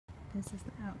This is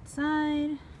the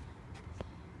outside.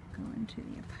 Go into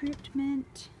the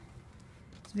apartment.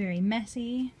 It's very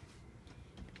messy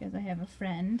because I have a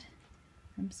friend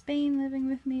from Spain living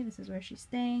with me. This is where she's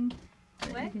staying.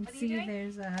 But you can see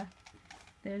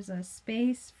there's a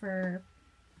space for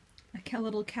a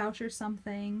little couch or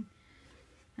something,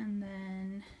 and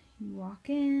then you walk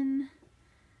in,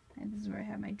 and this is where I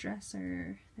have my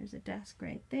dresser. There's a desk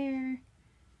right there.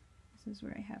 This is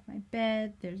where I have my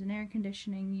bed. There's an air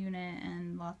conditioning unit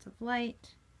and lots of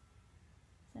light.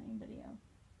 Is anybody else?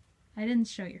 I didn't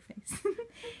show your face.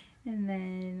 And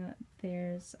then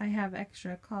I have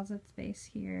extra closet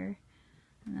space here.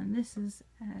 And then this is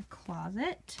a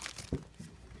closet.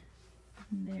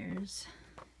 And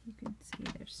you can see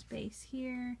there's space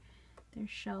here. There's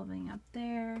shelving up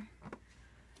there.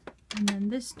 And then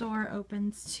this door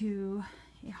opens to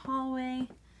a hallway.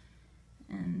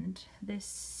 And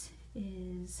this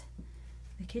is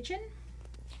the kitchen.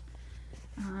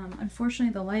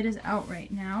 Unfortunately, the light is out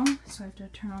right now, so I have to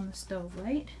turn on the stove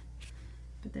light.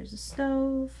 But there's a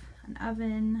stove, an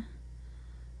oven,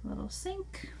 a little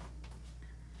sink,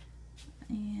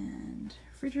 and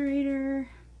refrigerator,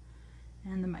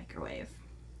 and the microwave.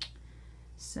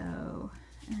 So,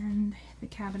 and the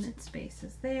cabinet space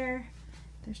is there.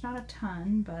 There's not a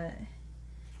ton, but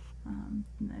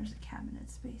there's a cabinet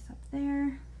space up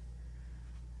there.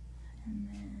 And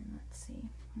then, let's see,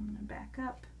 I'm going to back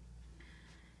up.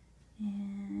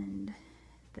 And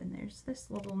then there's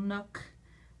this little nook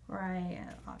where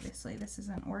obviously this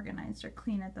isn't organized or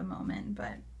clean at the moment,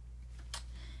 but,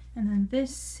 and then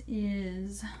this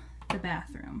is the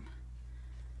bathroom.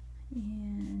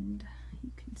 And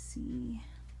you can see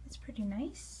it's pretty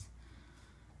nice.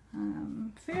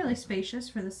 Fairly spacious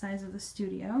for the size of the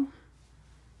studio.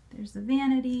 There's the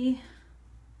vanity,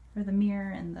 or the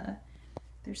mirror, and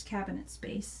there's cabinet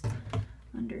space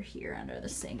under here, under the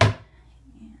sink.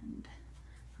 And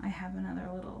I have another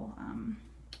little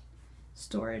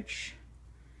storage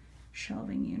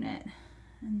shelving unit.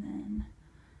 And then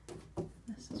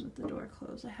this is with the door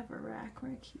closed. I have a rack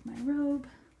where I keep my robe.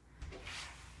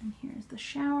 And here's the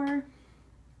shower.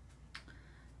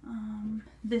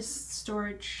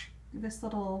 This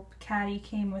little caddy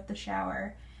came with the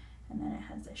shower, and then it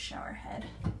has this shower head,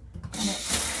 and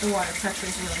the water pressure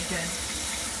is really good.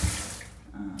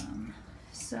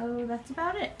 So that's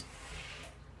about it.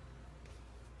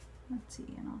 Let's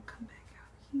see, and I'll come back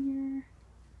out here,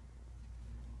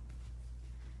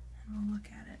 and we'll look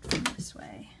at it from this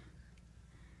way.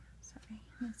 Sorry,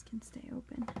 this can stay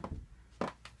open.